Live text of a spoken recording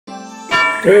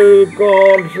Oh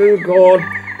God, oh God.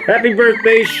 Happy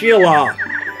birthday, Sheila.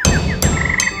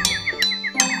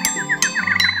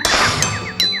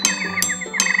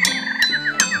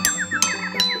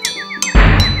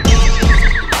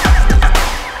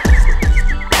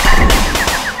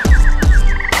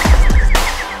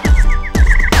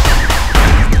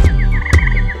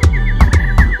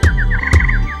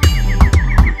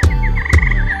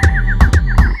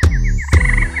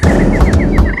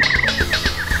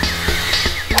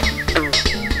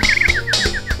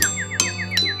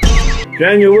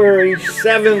 January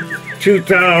 7th,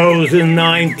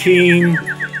 2019.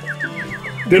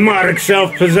 Demotic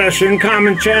self-possession,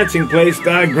 common chancing place,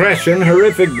 digression,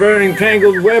 horrific burning,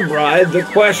 tangled web ride, the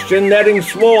question, netting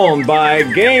swarm by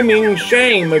gaming,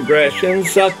 shame, aggression,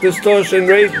 suck, distortion,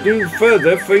 rate, do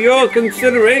further for your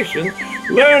consideration,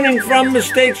 learning from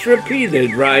mistakes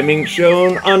repeated, rhyming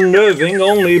shown, unnerving,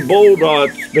 only bold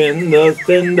art spin, the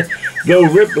thinned,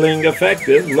 though rippling,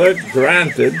 effective, lurk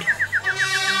granted.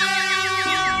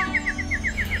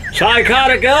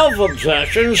 Psychotic elf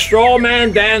obsession, straw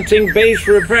man dancing, base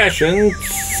repression,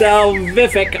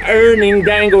 salvific earning,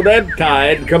 dangled ebb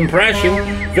tide, compression,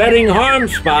 vetting harm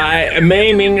spy,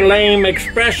 maiming lame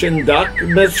expression duck,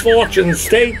 misfortune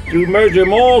state to merger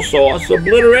all source,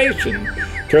 obliteration,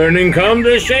 turning come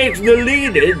to shakes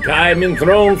deleted, timing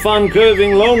thrown fun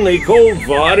curving lonely, cold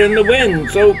fart in the wind,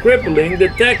 so crippling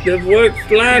detective work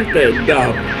slanted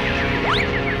dumb.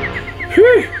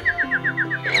 Whew.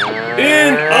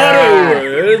 In other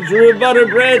words,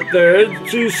 rebutted red thirds,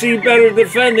 to see better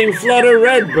defending flutter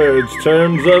red birds,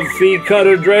 terms of fee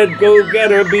cutter dread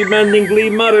go-getter, be mending glee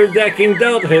mutter, decking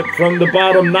dealt hip from the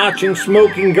bottom, notching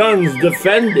smoking guns,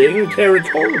 defending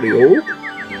territorial.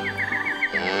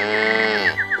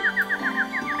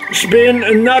 Spin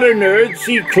another nerd,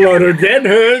 see clutter dead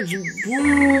herds,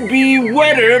 be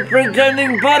wetter,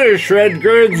 pretending butter, shred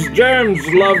girds, germs,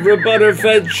 love rebutter,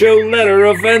 fed show letter,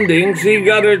 offending, see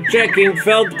gutter, checking,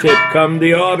 felt tip, come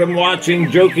the autumn,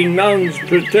 watching, joking nuns,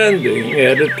 pretending,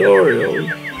 editorial.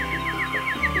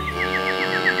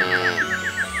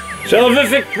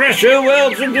 Salvific pressure,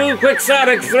 well-to-do,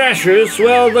 quixotic thrasher,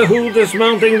 swell the who,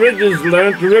 dismounting ridges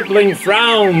learnt, rippling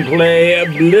frown play,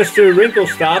 blister wrinkle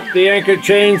stop, the anchor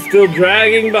chain still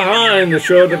dragging behind, the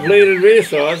short depleted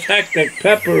resource, hectic,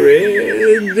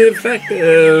 peppery,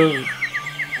 defective.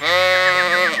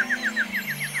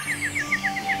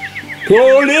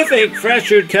 Prolific,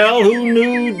 fresher tell who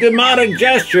knew demotic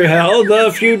gesture held, the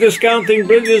few discounting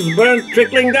bridges burnt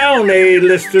trickling down, a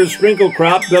lister sprinkle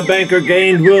crop, the banker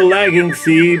gained will lagging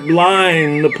see,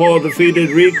 blind, the poor defeated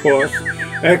recourse,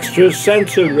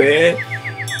 extrasensory,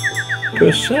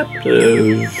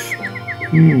 perceptive,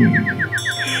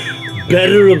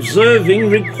 better observing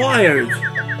required.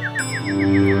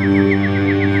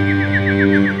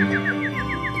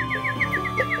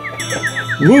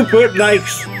 Rupert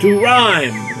likes to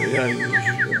rhyme.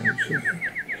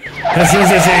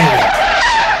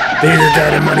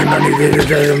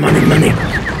 Money.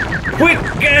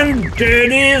 Quick and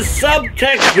dirty,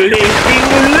 subtext linking,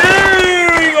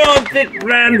 luring on thick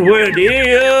brand wordy,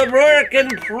 a work in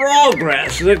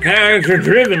progress, the character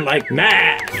driven like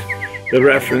mad. The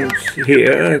reference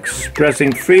here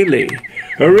expressing freely.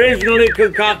 Originally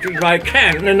concocted by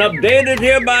Ken and updated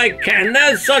here by Ken,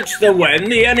 as such the when,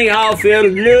 the anyhow, fear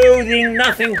loathing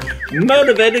nothing,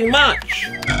 motivating much.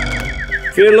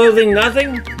 Fear loathing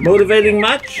nothing, motivating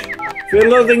much? Fear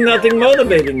loathing nothing,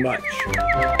 motivating much.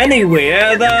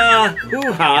 Anywhere, the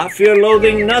hoo-ha, fear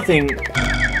loathing nothing,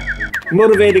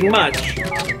 motivating much.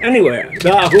 Anywhere,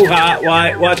 the hoo-ha,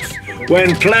 why, what's,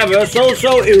 when clever, so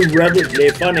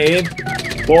irreverently funny,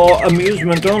 for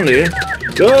amusement only.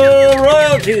 The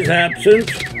royalties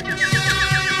absent,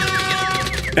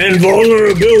 and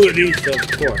vulnerabilities, of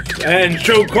course, and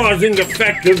show causing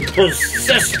effective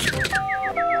persist.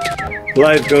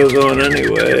 Life goes on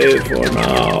anyway for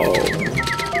now.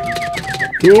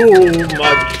 Too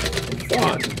much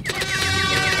fun.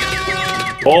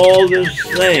 All the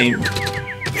same.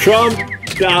 Trump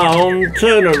down,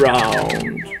 turn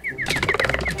around.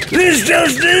 This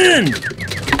just in!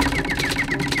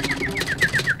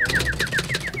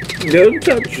 Don't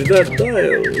touch that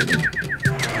dial.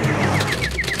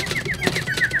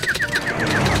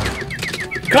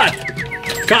 Cut!